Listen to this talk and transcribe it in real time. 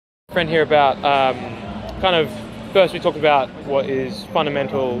Friend here about kind of first we talked about what is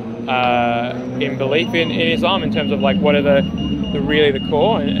fundamental in belief in Islam in terms of like what are the really the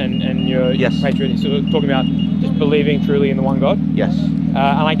core and your Yes. patriot. So talking about just believing truly in the one God. Yes. And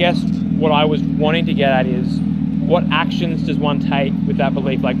I guess what I was wanting to get at is what actions does one take with that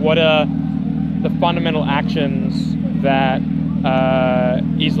belief? Like what are the fundamental actions that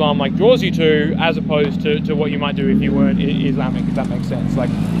Islam like draws you to, as opposed to what you might do if you weren't Islamic, if that makes sense. Like,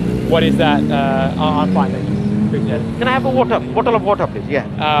 what is that? I'm fine, thank you. Appreciate it. Can I have a bottle of water, please?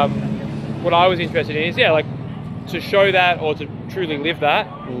 Yeah. What I was interested in is, like, to show that or to truly live that,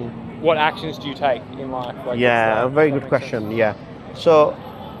 what actions do you take in life? Like, Yeah, a very good question. Sense? Yeah. So,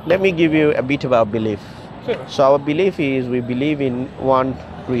 let me give you a bit about belief. Sure. So, our belief is we believe in one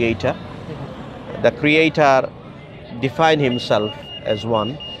creator. The creator defined himself as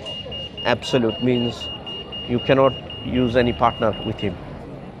one. Absolute means you cannot use any partner with him.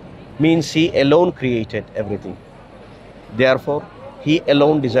 Means he alone created everything. Therefore, he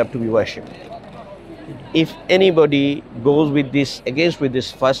alone deserves to be worshipped. If anybody goes with this, against with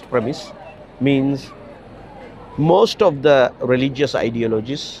this first premise, means most of the religious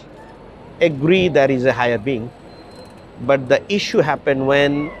ideologies agree there is a higher being, but the issue happens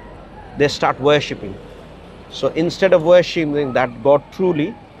when they start worshipping. So instead of worshipping that God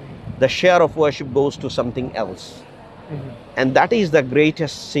truly, the share of worship goes to something else. And that is the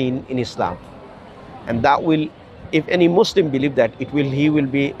greatest sin in Islam. And that will, if any Muslim believe that, he will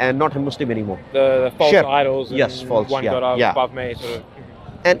be not a Muslim anymore. The false idols. Yes, false. One God above me, sort of.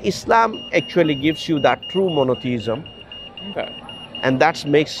 And Islam actually gives you that true monotheism. Okay. And that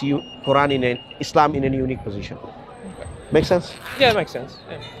makes you Islam in a unique position. Okay. Make sense? Yeah, it makes sense.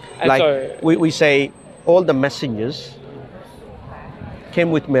 Yeah. And like so, we say all the messengers came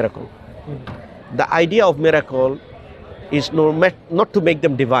with miracle. The idea of miracle is not to make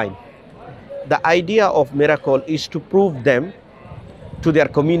them divine. The idea of miracle is to prove them to their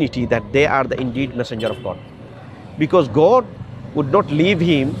community that they are the indeed messenger of God. Because God would not leave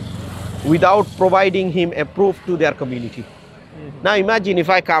him without providing him a proof to their community. Now imagine if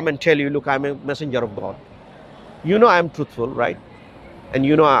I come and tell you, look, I'm a messenger of God. You know I'm truthful, right? And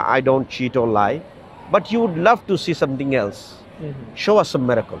you know I don't cheat or lie. But you would love to see something else. Show us some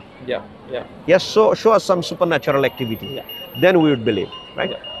miracle. Yeah. Yes, so show us some supernatural activity. Yeah. Then we would believe,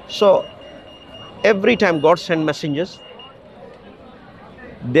 right? Yeah. So every time God sends messengers,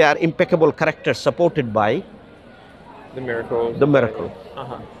 they are impeccable characters supported by the miracles. The miracle.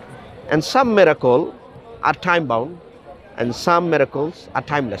 And some miracles are time bound, and some miracles are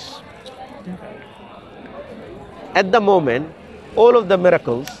timeless. At the moment, all of the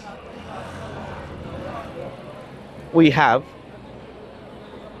miracles we have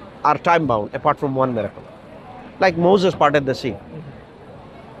are time bound, apart from one miracle. Like Moses parted the sea.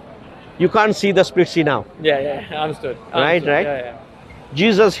 You can't see the split sea now. Yeah, understood. Right. Yeah.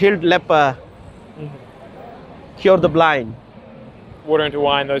 Jesus healed leper, cured the blind. Water into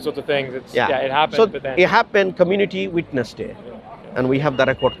wine, those sorts of things. It happened. So but then it happened, community witnessed it. And we have the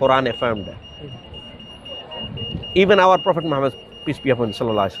record, Quran affirmed that. Even our Prophet Muhammad, peace be upon him,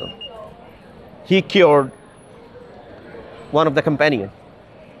 sallallahu alaihi wasallam, he cured one of the companions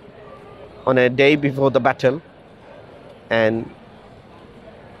on a day before the battle, and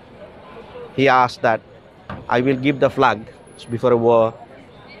he asked that, I will give the flag before a war.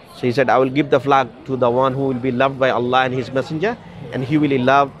 So he said, I will give the flag to the one who will be loved by Allah and his messenger, and he will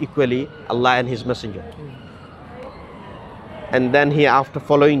love equally Allah and his messenger. And then he, after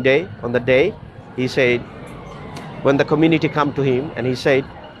following day, on the day, he said, when the community come to him, and he said,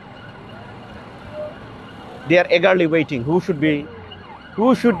 they are eagerly waiting, who should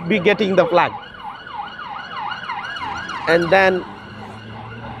be getting the flag? And then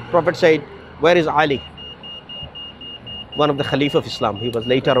Prophet said, where is Ali? One of the Khalif of Islam. He was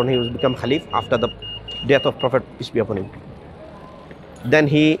later on, he was become Khalif after the death of Prophet, peace be upon him. Then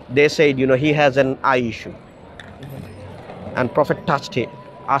they said, he has an eye issue. And Prophet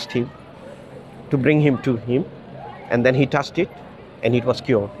asked him to bring him to him. And then he touched it, and it was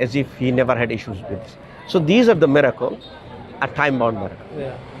cured, as if he never had issues with this. So these are the miracles, a time-bound miracle.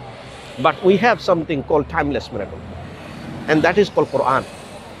 Yeah. But we have something called timeless miracle, and that is called Quran.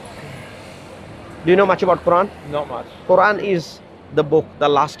 Do you know much about Quran? Not much. Quran is the book, the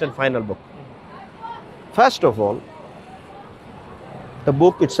last and final book. First of all, the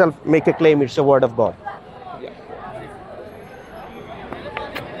book itself make a claim it's a word of God. Yeah.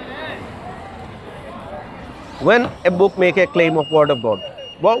 When a book make a claim of word of God,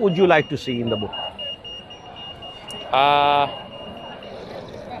 what would you like to see in the book?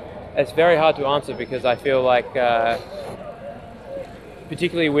 It's very hard to answer because I feel like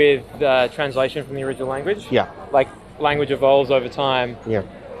particularly with translation from the original language. Yeah. Like language evolves over time. Yeah.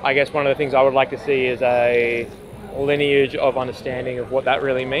 I guess one of the things I would like to see is a lineage of understanding of what that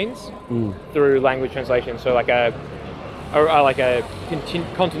really means through language translation. So like a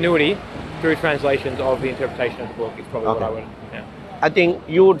continuity through translations of the interpretation of the book is probably what I would. Yeah. I think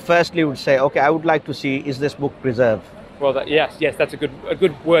you would say, okay, I would like to see, is this book preserved? Well, yes, that's a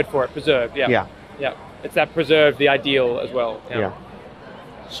good word for it. Preserved. Yeah. Yeah. Yeah. It's that preserve the ideal as well. Yeah.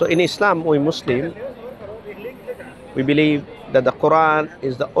 So in Islam, we Muslim, we believe that the Quran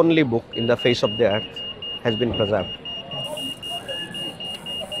is the only book in the face of the earth has been preserved.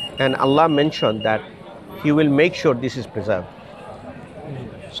 And Allah mentioned that He will make sure this is preserved.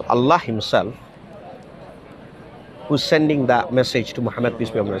 So Allah Himself, who's sending that message to Muhammad,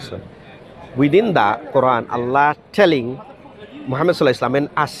 peace be upon him, within the Quran, Allah telling Muhammad sallallahu alaihi wasallam and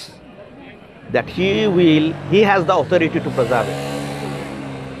us that He has the authority to preserve it.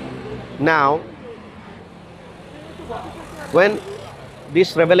 Now, when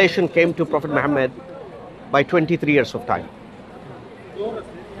this revelation came to Prophet Muhammad by 23 years of time,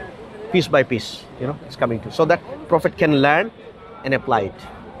 piece by piece, it's coming to, so that Prophet can learn and apply it.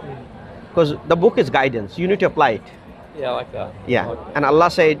 Because the book is guidance, you need to apply it. Yeah, I like that. Yeah, and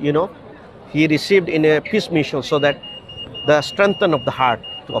Allah said, He received in a piecemeal so that the strengthen of the heart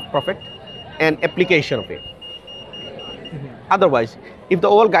of Prophet and application of it. Otherwise, if the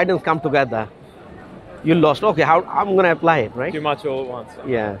all guidance come together, you lost. Okay, how I'm going to apply it, right? Too much all at once.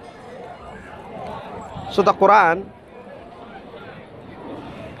 Yeah. So the Quran,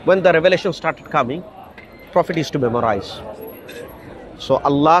 when the revelation started coming, Prophet is to memorize. So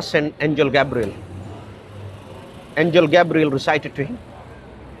Allah sent Angel Gabriel. Angel Gabriel recited to him.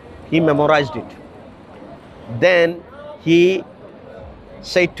 He memorized it. Then he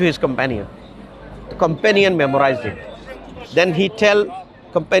said to his companion. The companion memorized it. Then he tell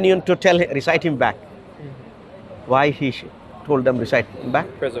companion to recite him back. Why he told them recite him back?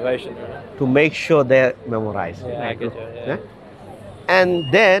 Preservation. Right? To make sure they memorize. Yeah, I get you. Yeah.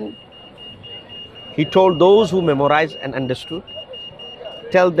 And then he told those who memorized and understood,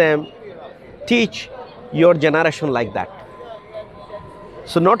 tell them, teach your generation like that.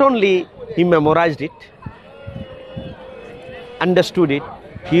 So not only he memorized it, understood it,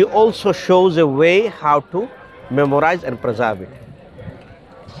 he also shows a way how to memorize and preserve it.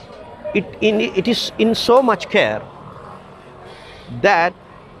 It is in so much care that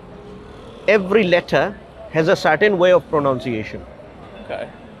every letter has a certain way of pronunciation. Okay.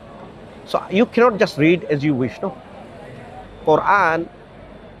 So you cannot just read as you wish, no? Quran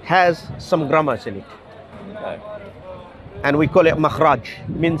has some grammars in it. Okay. And we call it makhraj,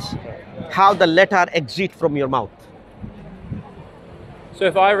 means how the letter exits from your mouth. So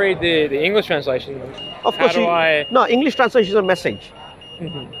if I read the English translation, Of course, no, English translation is a message.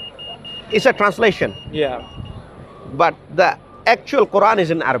 It's a translation. Yeah. But the actual Quran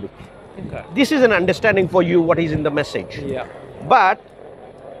is in Arabic. Okay. This is an understanding for you what is in the message. Yeah. But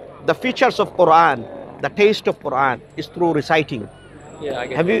the features of Quran, the taste of Quran is through reciting. Yeah, I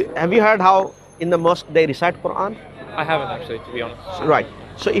get Have you heard how in the mosque they recite Quran? I haven't actually, to be honest. Right.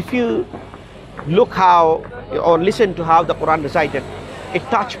 So if you look how or listen to how the Quran recited, it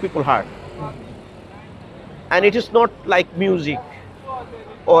touched people's heart. And it is not like music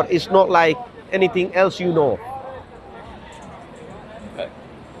or it's not like anything else you know. Okay.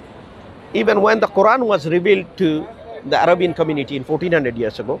 Even when the Quran was revealed to the Arabian community in 1400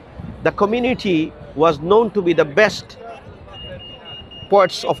 years ago, the community was known to be the best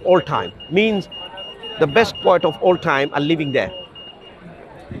poets of all time. Means the best poet of all time are living there.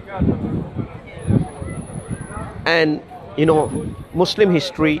 And Muslim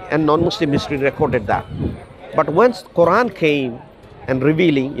history and non-Muslim history recorded that. But once Quran came and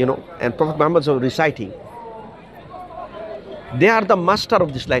revealing, and Prophet Muhammad was reciting, they are the master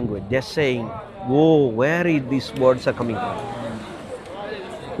of this language. They're saying, whoa, where is these words are coming from?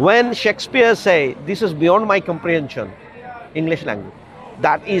 When Shakespeare say, this is beyond my comprehension, English language,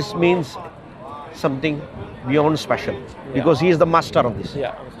 that means something beyond special, because he is the master of this.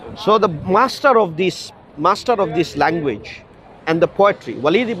 Yeah. So the master of this language and the poetry,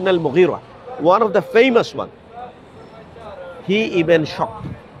 Walid ibn al-Mughira, one of the famous one, he even shocked.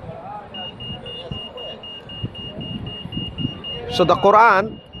 So the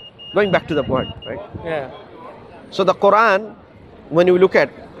Quran, going back to the point, right? Yeah. So the Quran, when you look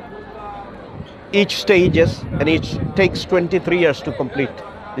at each stages, and each takes 23 years to complete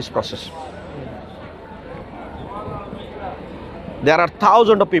this process. There are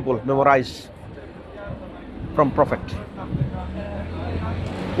thousands of people memorized from Prophet.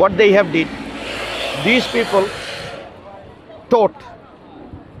 What they have did, these people taught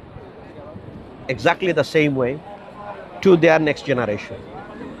exactly the same way to their next generation.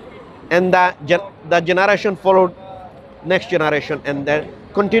 And the generation followed next generation, and then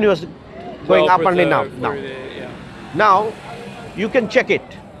continuous going up and down. Now you can check it.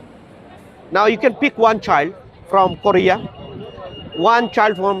 Now you can pick one child from Korea, one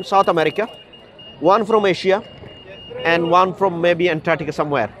child from South America, one from Asia, and one from maybe Antarctica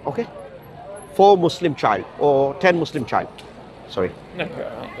somewhere. Okay, 4 Muslim child or 10 Muslim child. Sorry.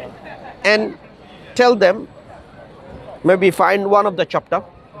 And tell them, maybe find one of the chapter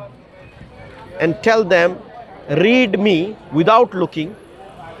and tell them, read me without looking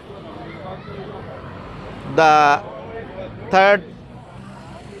the third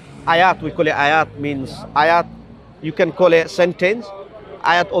ayat. We call it ayat, means ayat you can call a sentence.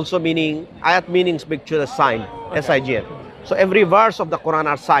 Ayat also meaning, ayat meanings picture a sign, S-I-G-N. So every verse of the Quran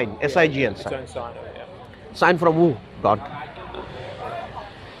are sign, S-I-G-N sign. Sign from who? God.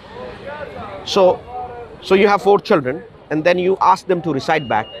 So you have 4 children, and then you ask them to recite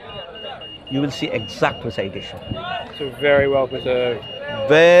back. You will see exact recitation. So very well preserved.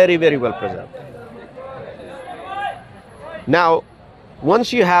 Very, very well preserved. Now,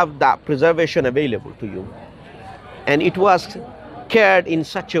 once you have that preservation available to you, and it was cared in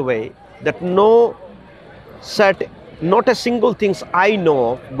such a way that not a single thing I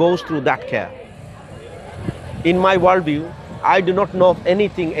know of goes through that care. In my worldview, I do not know of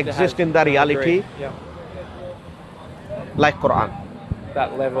anything exists in the reality like Quran.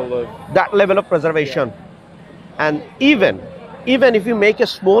 That level of preservation. And even if you make a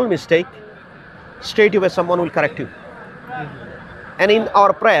small mistake, straight away someone will correct you. And in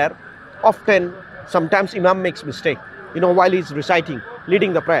our prayer, often, sometimes Imam makes mistake, while he's reciting,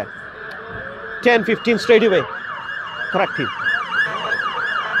 leading the prayer. 10, 15 straight away, correct him.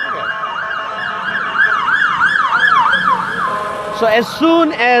 So as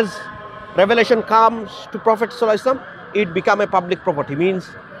soon as revelation comes to Prophet ﷺ, it become a public property, means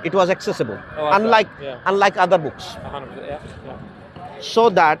it was accessible, unlike other books. 100%, so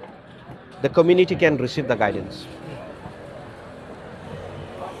that the community can receive the guidance.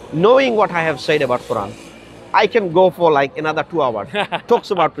 Knowing what I have said about Quran, I can go for like another 2 hours. Talks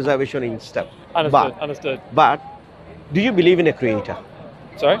about preservation in step. Understood. But do you believe in a creator?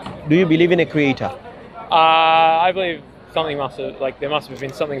 Sorry? Do you believe in a creator? I believe something there must have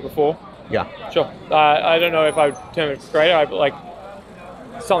been something before. Yeah. Sure. I don't know if I would term it creator, but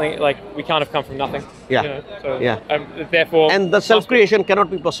something like we can't have come from nothing. Yeah. Therefore. And the self-creation cannot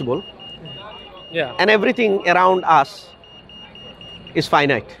be possible. Yeah. And everything around us is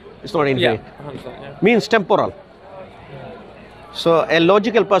finite. It's not infinite. Yeah. 100%, Means temporal. So a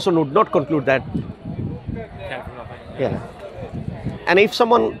logical person would not conclude that. Came from nothing. Yeah. And if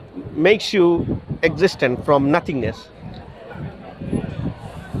someone makes you existent from nothingness,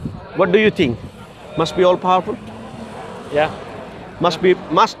 what do you think? Must be all powerful? Yeah. Must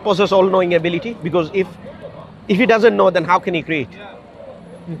possess all knowing ability, because if he doesn't know, then how can he create?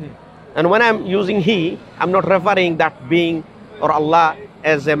 And when I'm using he, I'm not referring that being or Allah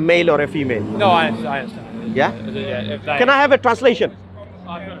as a male or a female. No, I understand. Yeah? Can I have a translation?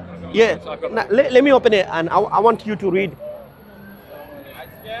 Yeah. Now, let me open it, and I want you to read.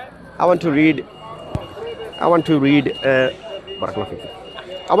 I want you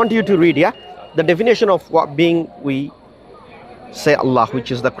to read, yeah, the definition of what being we say Allah,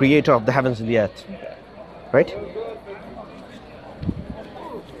 which is the creator of the heavens and the earth. Right?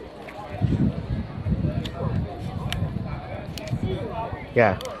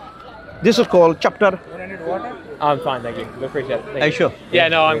 Yeah. This is called chapter. I'm fine, thank you. I appreciate it. Are you sure? Yeah,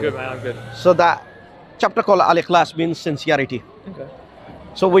 no, I'm good, man. I'm good. So that chapter called Al-Ikhlas means sincerity. Okay.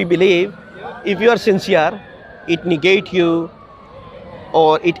 So we believe if you are sincere, it negates you,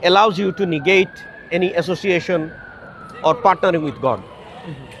 or it allows you to negate any association or partnering with God.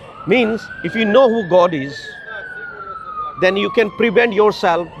 Means if you know who God is, then you can prevent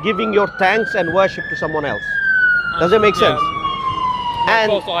yourself giving your thanks and worship to someone else. Does it make sense?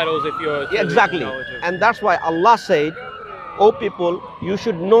 And false idols if you're exactly. And that's why Allah said, "O people, you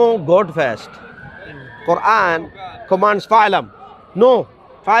should know God first." Quran commands fa'lam. No,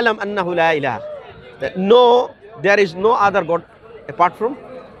 fa'lam annahu la ilaha. No, there is no other God apart from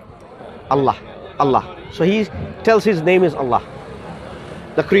Allah. So he tells his name is Allah,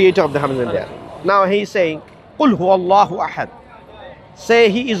 the creator of the heavens and the earth. Now he is saying, "Qul huwa Allahu ahad." Say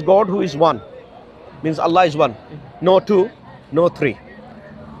he is God who is one. Means Allah is one. No two, no three.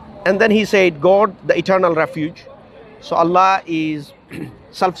 And then he said, God, the eternal refuge. So Allah is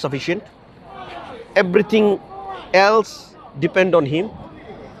self-sufficient. Everything else depend on him.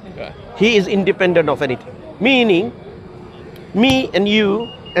 Okay. He is independent of anything. Meaning, me and you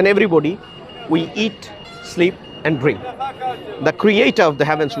and everybody, we eat, sleep, and drink. The creator of the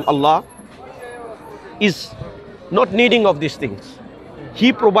heavens, Allah, is not needing of these things.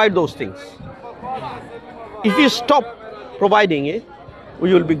 He provides those things. If you stop providing it,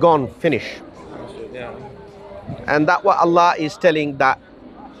 we will be gone, finish. Yeah. And that's what Allah is telling, that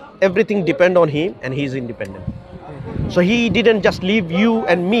everything depends on Him and He is independent. So He didn't just leave you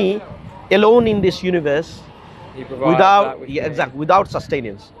and me alone in this universe without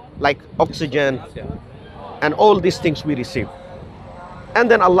sustenance, like oxygen and all these things we receive. And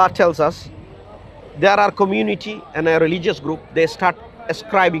then Allah tells us, there are community and a religious group, they start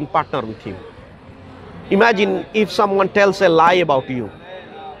ascribing partner with Him. Imagine if someone tells a lie about you.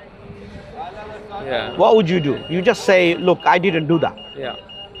 Yeah. What would you do? You just say, look, I didn't do that. Yeah.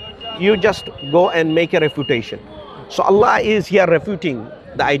 You just go and make a refutation. So Allah is here refuting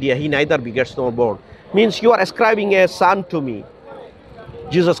the idea, He neither begets nor born. Means you are ascribing a son to me,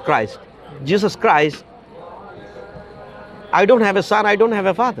 Jesus Christ. Jesus Christ, I don't have a son, I don't have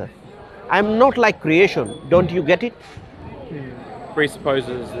a father. I'm not like creation. Don't you get it?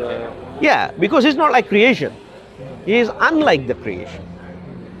 Presupposes the... Yeah, because He's not like creation. He is unlike the creation.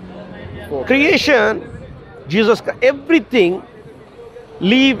 Creation, Jesus, everything,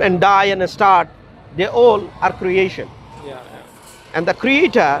 live and die and start, they all are creation. Yeah. And the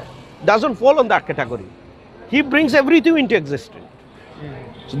creator doesn't fall on that category. He brings everything into existence.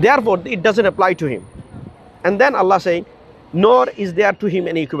 So therefore, it doesn't apply to Him. And then Allah saying, nor is there to Him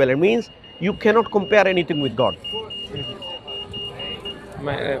any equivalent. Means you cannot compare anything with God.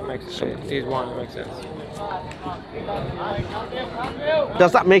 It makes sense. He's one, it makes sense.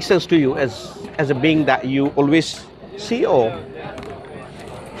 Does that make sense to you as a being that you always see, or?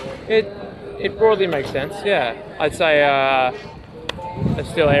 It broadly makes sense, yeah. I'd say there's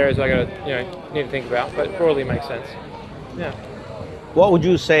still areas I gotta need to think about, but broadly makes sense. Yeah. What would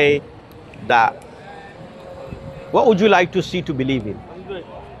you say that? What would you like to see to believe in?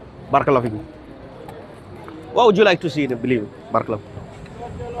 Barakallahu fikum. What would you like to see to believe in? Barakallahu.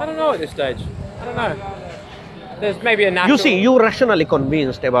 I don't know at this stage. I don't know. There's maybe a natural... You see, you're rationally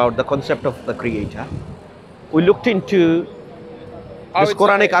convinced about the concept of the creator. We looked into this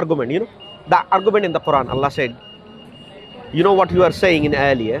Quranic argument, the argument in the Quran. Allah said, you know what you are saying in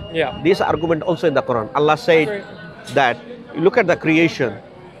earlier? Yeah. This argument also in the Quran. Allah said that, look at the creation.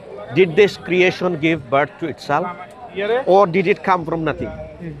 Did this creation give birth to itself? Or did it come from nothing?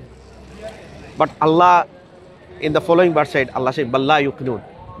 But Allah, in the following verse said, Allah said, Balla yuqnun,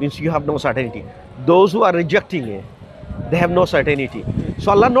 means you have no certainty. Those who are rejecting it, they have no certainty.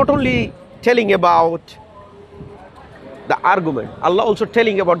 So Allah not only telling about the argument, Allah also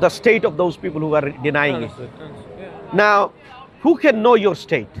telling about the state of those people who are denying it. Yeah. Now, who can know your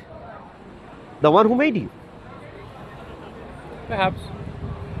state? The one who made you. Perhaps.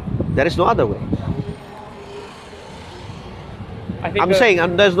 There is no other way. I'm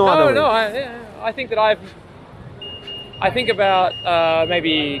saying there's no other way. No, I think that I think about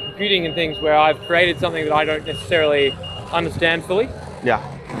maybe computing and things where I've created something that I don't necessarily understand fully. Yeah.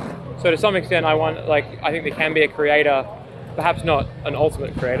 So to some extent, I think there can be a creator, perhaps not an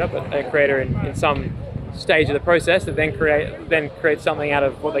ultimate creator, but a creator in some stage of the process that then creates something out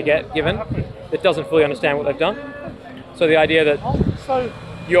of what they get given that doesn't fully understand what they've done. So the idea that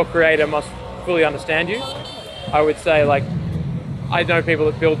your creator must fully understand you, I would say, like, I know people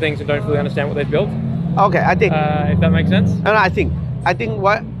that build things and don't fully understand what they've built. Okay, I think if that makes sense. And I think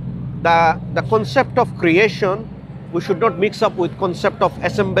what the concept of creation, we should not mix up with concept of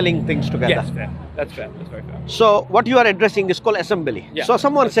assembling things together. Yes, fair. That's fair. That's very fair. So what you are addressing is called assembly. Yeah. So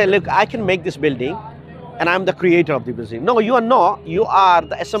someone say, look, I can make this building, and I'm the creator of the building. No, you are not. You are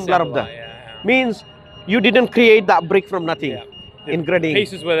the assembler of the. Means you didn't create that brick from nothing. Yeah. Ingredient.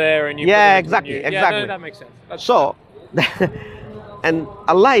 Pieces were there, and you. Yeah, exactly. Yeah, no, that makes sense. So. And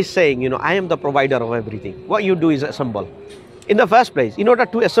Allah is saying, I am the provider of everything. What you do is assemble. In the first place, in order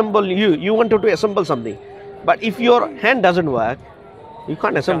to assemble you wanted to assemble something. But if your hand doesn't work, you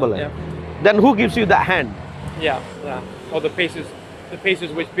can't assemble it. Then who gives you that hand? Yeah. Or the pieces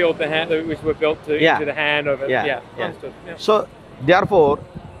which build the hand, which were built into the hand of it. Yeah. Understood. Yeah. So, therefore,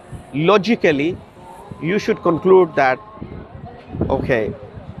 logically, you should conclude that, okay,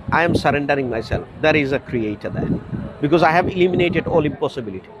 I am surrendering myself. There is a creator there. Because I have eliminated all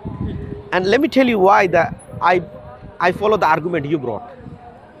impossibility. And let me tell you why I follow the argument you brought.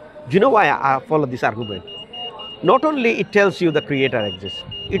 Do you know why I follow this argument? Not only it tells you the creator exists,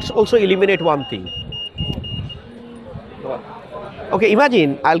 it's also eliminate one thing. What? Okay,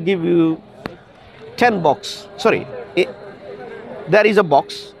 imagine I'll give you 10 box. Sorry, there is a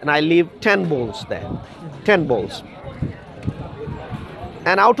box and I leave 10 balls there. 10 balls.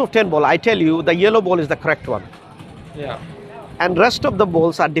 And out of 10 ball, I tell you, the yellow ball is the correct one. Yeah. And rest of the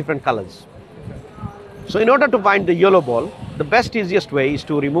balls are different colors. So in order to find the yellow ball, the best easiest way is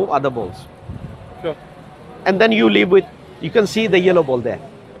to remove other balls. Sure. And then you leave with, you can see the yellow ball there.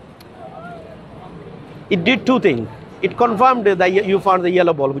 It did two things. It confirmed that you found the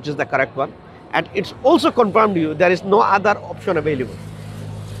yellow ball, which is the correct one. And it's also confirmed you there is no other option available.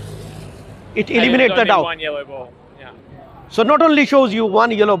 It eliminates the doubt. One yellow ball. Yeah. So not only shows you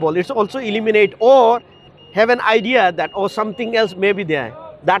one yellow ball, it's also eliminate or have an idea that or something else may be there.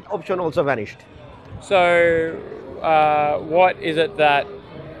 That option also vanished. So, what is it that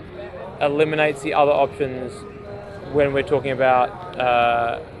eliminates the other options when we're talking about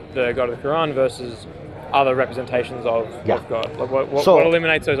the God of the Quran versus other representations of God? Like what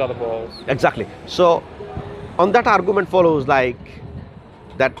eliminates those other balls? Exactly. So, on that argument follows like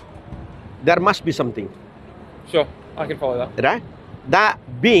that there must be something. Sure, I can follow that. Right? That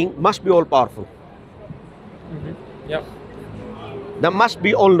being must be all powerful. Yep. That must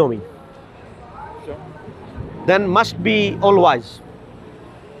be all knowing. Sure. Then must be all wise.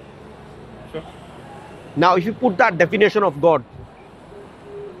 Sure. Now, if you put that definition of God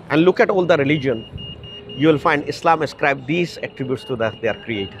and look at all the religion, you will find Islam ascribe these attributes to their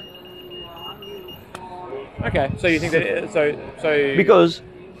creator. Okay, so you think that so because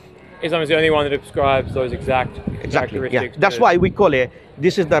Islam is the only one that describes those exact exactly, characteristics. yeah. That's why we call it,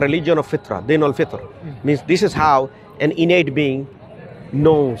 this is the religion of Fitra, Din al-Fitr. Means this is how an innate being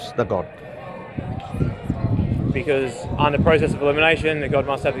knows the God. Because on the process of elimination, the God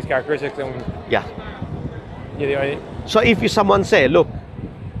must have these characteristics. And yeah. You're the only. So if someone say, look,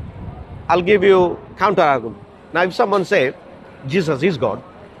 I'll give you counter argument. Now if someone say, Jesus is God.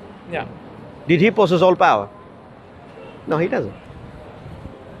 Yeah. Did he possess all power? No, he doesn't.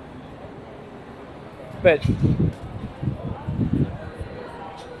 But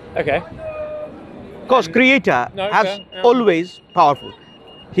okay. Because creator has always powerful.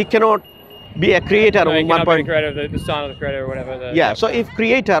 He cannot be a creator no, on one point. Be the creator of the son of the creator or whatever. Yeah. So if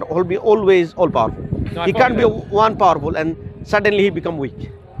creator will be always all powerful, he can't be one powerful and suddenly he become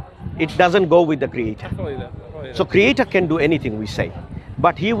weak. It doesn't go with the creator. I follow that. So creator can do anything we say,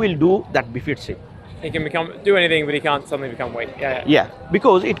 but he will do that befits him. He can do anything, but he can't suddenly become weak. Yeah,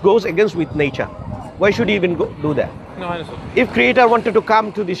 because it goes against with nature. Why should he even do that? No, I understand. If creator wanted to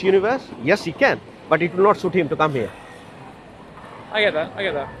come to this universe, yes, he can, but it will not suit him to come here. I get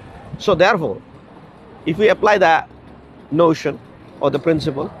that. So therefore, if we apply that notion or the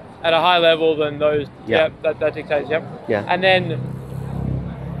principle at a high level, then those that dictates. Yep. Yeah. And then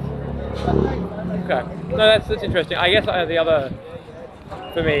okay, no, that's interesting. I guess the other,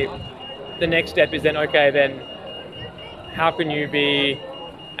 for me, the next step is then then how can you be,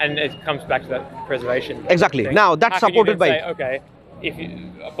 and it comes back to that preservation. Exactly. thing. Now that's supported by say, if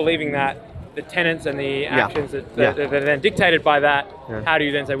you are believing that the tenets and the actions that are then dictated by that, how do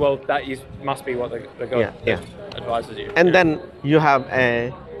you then say, well, that must be what the God advises you? And then you have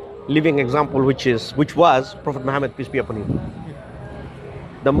a living example, which was Prophet Muhammad, peace be upon him,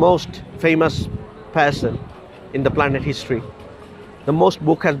 the most famous person in the planet history. The most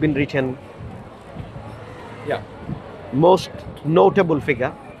book has been written. Yeah. Most notable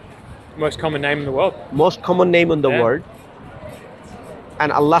figure. Most common name in the world. Most common name in the world.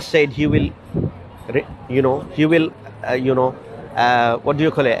 And Allah said He will, what do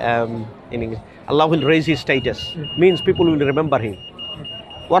you call it in English? Allah will raise His status. Means people will remember Him.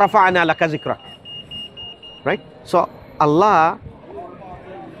 وَرَفَعْنَا لَكَ ذِكْرَكَ. Right? So Allah,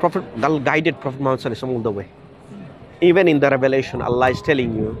 guided Prophet Muhammad all the way. Even in the revelation, Allah is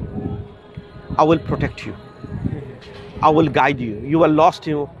telling you, I will protect you. I will guide you. You are lost,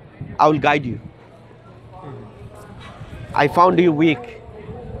 I will guide you. I found you weak.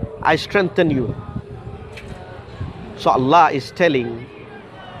 I strengthen you. So Allah is telling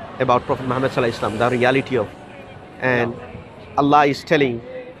about Prophet Muhammad the reality of, and Allah is telling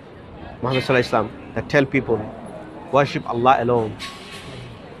Muhammad that tell people, worship Allah alone.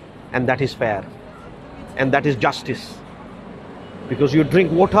 And that is fair. And that is justice. Because you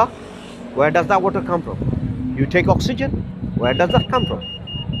drink water, where does that water come from? You take oxygen, where does that come from?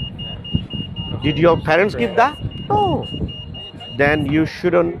 Did your parents give that? No. Then you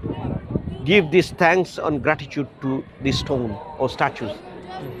shouldn't give this thanks and gratitude to this stone or statues.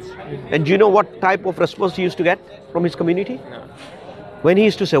 And do you know what type of response he used to get from his community? No. When he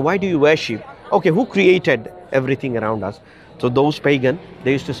used to say, why do you worship? Okay, who created everything around us? So those pagan,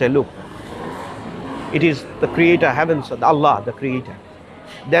 they used to say, look, it is the creator, heavens, Allah, the creator.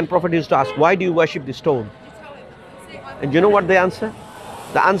 Then Prophet used to ask, why do you worship the stone? And you know what they answer?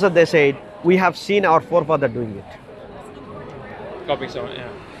 The answer they said, we have seen our forefather doing it. Copy someone, yeah.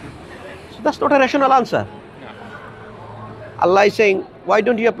 So that's not a rational answer. No. Allah is saying, why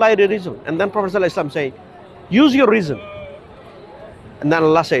don't you apply the reason? And then Prophet ﷺ say, use your reason. And then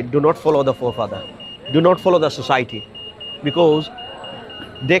Allah said, do not follow the forefather. Do not follow the society. Because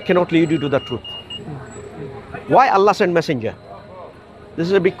they cannot lead you to the truth. Why Allah sent messenger? This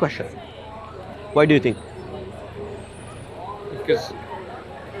is a big question. Why do you think? Because...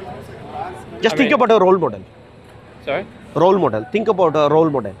 Just think about a role model. Sorry? Role model. Think about a role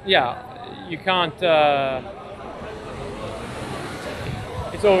model. Yeah, you can't...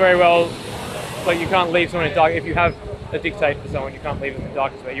 it's all very well, like you can't leave someone in dark. If you have a dictate for someone, you can't leave them in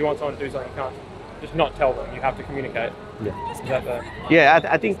darkness. But you want someone to do something, you can't just not tell them. You have to communicate. Yeah. Is that the... Yeah,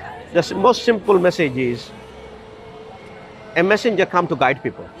 I think the most simple message is a messenger come to guide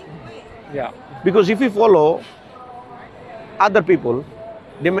people. Yeah. Because if you follow other people,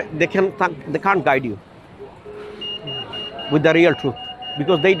 they can't guide you with the real truth,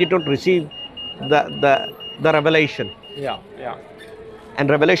 because they did not receive the revelation. Yeah, yeah. And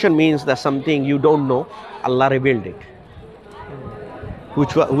revelation means that something you don't know, Allah revealed it,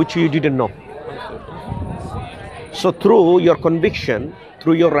 which you didn't know. So through your conviction,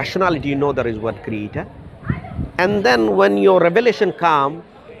 through your rationality, you know there is one creator. And then when your revelation come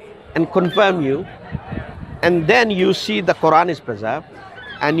and confirm you, and then you see the Quran is preserved,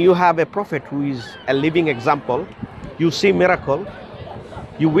 and you have a prophet who is a living example, you see miracle,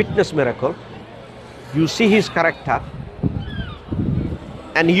 you witness miracle, you see his character,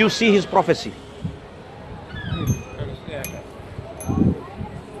 and you see his prophecy.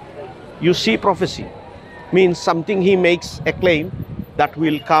 You see prophecy means something he makes a claim that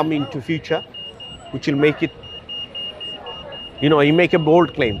will come into future, which will make it, he make a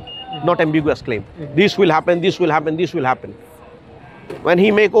bold claim, not ambiguous claim. This will happen, this will happen, this will happen. When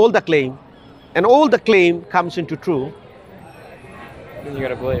he make all the claim, and all the claim comes into true, Then you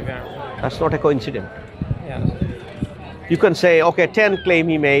gotta believe, yeah. That's not a coincidence. Yeah. You can say, okay, 10 claim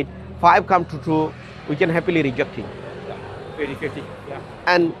he made, 5 come to true, we can happily reject him. 50-50, yeah.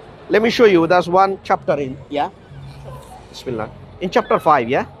 And let me show you, there's one chapter in, Bismillah. In chapter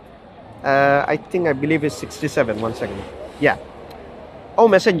 5, I believe it's 67, 1 second. Yeah. O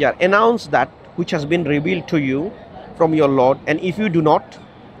messenger, announce that which has been revealed to you from your Lord, and if you do not,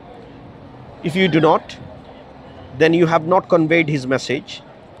 then you have not conveyed his message,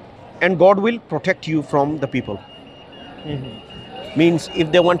 and God will protect you from the people. Means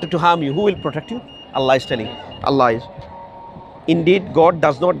if they wanted to harm you, who will protect you? Allah is telling. Allah is. Indeed, God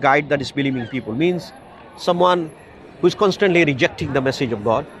does not guide the disbelieving people. Means someone who is constantly rejecting the message of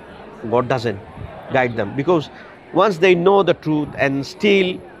God, God doesn't guide them. Because once they know the truth and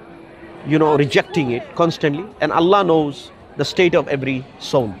still, rejecting it constantly, and Allah knows the state of every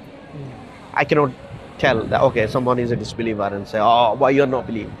soul. I cannot tell that, okay, someone is a disbeliever and say, oh, why you're not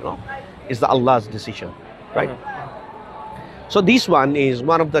believing? It's the Allah's decision, right? So this one is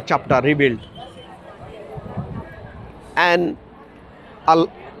one of the chapter revealed. And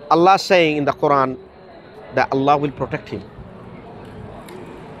Allah saying in the Quran that Allah will protect him.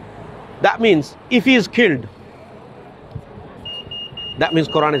 That means if he is killed, that means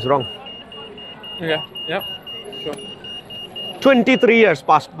Quran is wrong. Okay, yep, sure. 23 years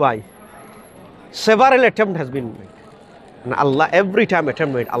passed by. Several attempts has been made. And Allah, every time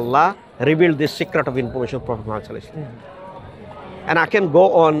attempt made, Allah revealed this secret of information of Prophet Muhammad. And I can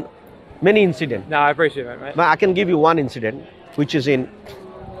go on many incidents. No, I appreciate it, mate. But I can give you one incident, which is in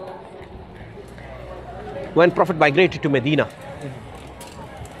when Prophet migrated to Medina.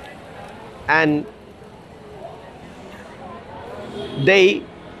 And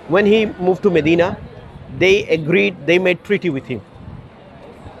when he moved to Medina, they agreed, they made treaty with him.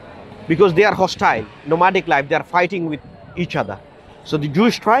 Because they are hostile, nomadic life, they are fighting with each other. So the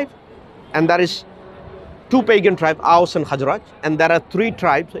Jewish tribe, and there is 2 pagan tribes, Aus and Khazraj, and there are 3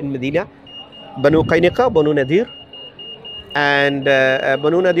 tribes in Medina, Banu Qaynuqa, Banu Nadir, and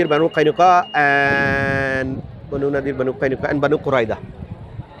Banu Nadir, Banu Qaynuqa, and Banu Nadir, Banu Qaynuqa, and Banu Qurayda.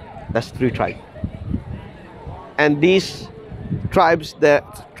 That's 3 tribes. And these tribes, the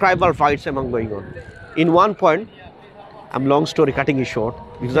tribal fights among going on. In one point, I'm long story cutting it short,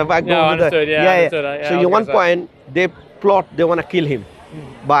 because if I go to understood, the, understood, so in one point they plot, they want to kill him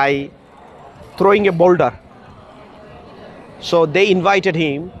by throwing a boulder. So they invited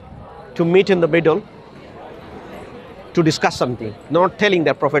him to meet in the middle to discuss something, not telling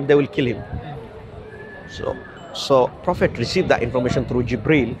the Prophet they will kill him. So Prophet received that information through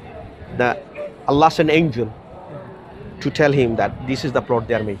Jibreel, that Allah sent an angel to tell him that this is the plot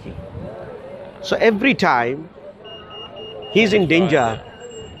they are making. So every time he's in danger,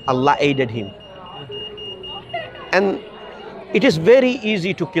 Allah aided him. And It is very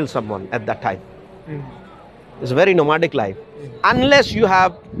easy to kill someone at that time. It's a very nomadic life. Unless you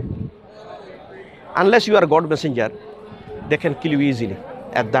are a God messenger, they can kill you easily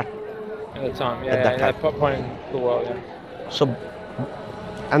at that. At the time, At that time. that point in the world, yeah. So,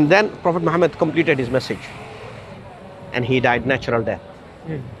 and then Prophet Muhammad completed his message, and he died natural death.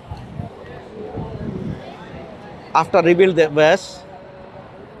 After revealed the verse,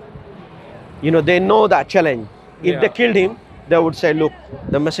 they know that challenge. If they killed him, they would say, look,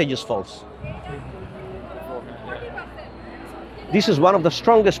 the message is false. This is one of the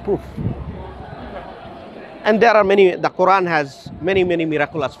strongest proof. And there are many, the Quran has many, many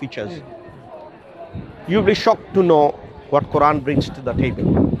miraculous features. You'll be shocked to know what Quran brings to the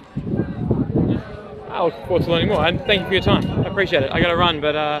table. I look forward to learning more, and thank you for your time. I appreciate it. I got to run,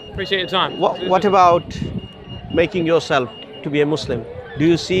 but appreciate your time. What about making yourself to be a Muslim? Do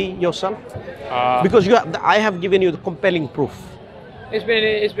you see yourself? Because I have given you the compelling proof. It's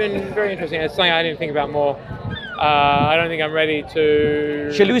been very interesting. It's something I didn't think about more. I don't think I'm ready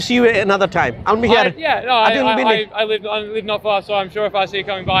to. Shall we see you another time? I'll be here. I live not far, so I'm sure if I see you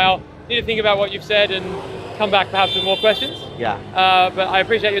coming by, I'll need to think about what you've said and come back perhaps with more questions. Yeah. But I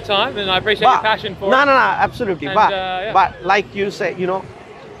appreciate your time and I appreciate your passion for it. No, absolutely. And, but like you say, I don't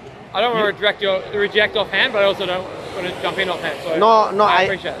want to reject offhand, but I also don't want to jump in offhand. So I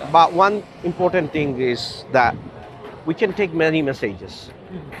appreciate that. But one important thing is that we can take many messages,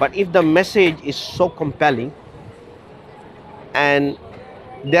 but if the message is so compelling and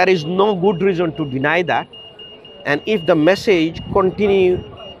there is no good reason to deny that, and if the message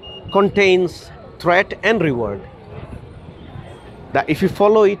contains threat and reward, that if you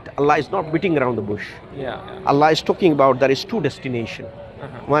follow it, Allah is not beating around the bush. Allah is talking about there is two destinations.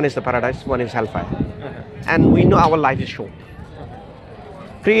 One is the paradise, one is hellfire. And we know our life is short.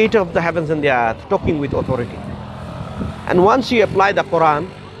 Creator of the heavens and the earth, talking with authority. And once you apply the Quran,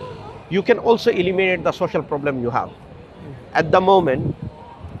 you can also eliminate the social problem you have. At the moment,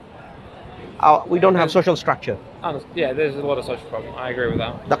 we don't have social structure. Yeah, there's a lot of social problem. I agree with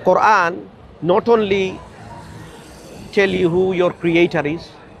that. The Quran not only tell you who your creator is,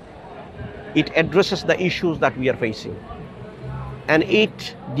 it addresses the issues that we are facing. And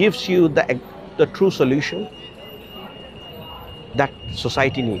it gives you the true solution that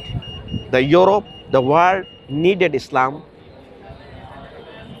society needs. The Europe, the world needed Islam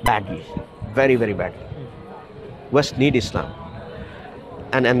badly, very, very badly. West need Islam.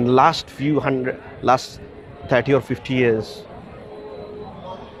 And in last 30 or 50 years,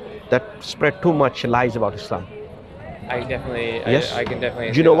 that spread too much lies about Islam. I can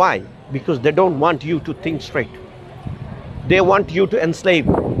definitely. Do you know why? Because they don't want you to think straight. They want you to enslave.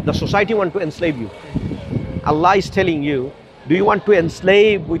 The society want to enslave you. Allah is telling you, do you want to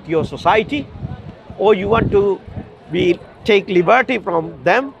enslave with your society, or you want to take liberty from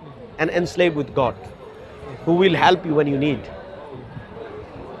them and enslave with God, who will help you when you need?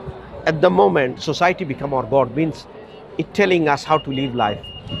 At the moment, society become our God, means it telling us how to live life,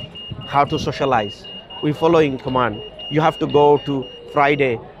 how to socialize. We following command. You have to go to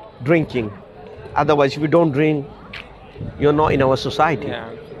Friday drinking. Otherwise, if you don't drink, you're not in our society.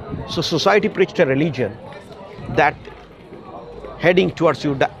 So society preached a religion that heading towards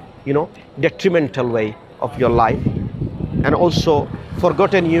you, detrimental way of your life, and also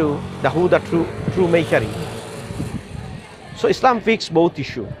forgotten you who the true maker is. So Islam fixed both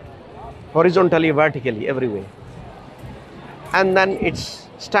issues, horizontally, vertically, everywhere. And then it's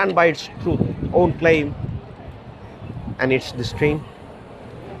stand by its truth, own claim, and it's the stream.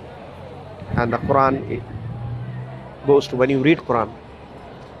 And the Quran goes to, when you read Quran,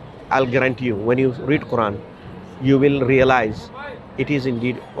 I'll guarantee you, when you read Quran, you will realize it is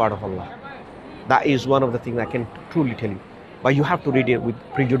indeed word of Allah. That is one of the things I can truly tell you. But you have to read it with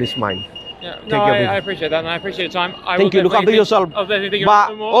prejudiced mind. I appreciate that, and I appreciate your time. Thank you. Look after yourself.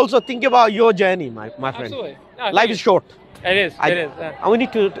 But more. Also think about your journey, my friend. Absolutely. Life is short. It is. And we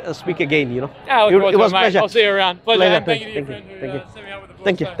need to speak again, Yeah, it was a pleasure. I'll see you around. Pleasure.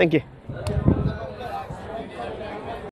 Thank you. Thank you.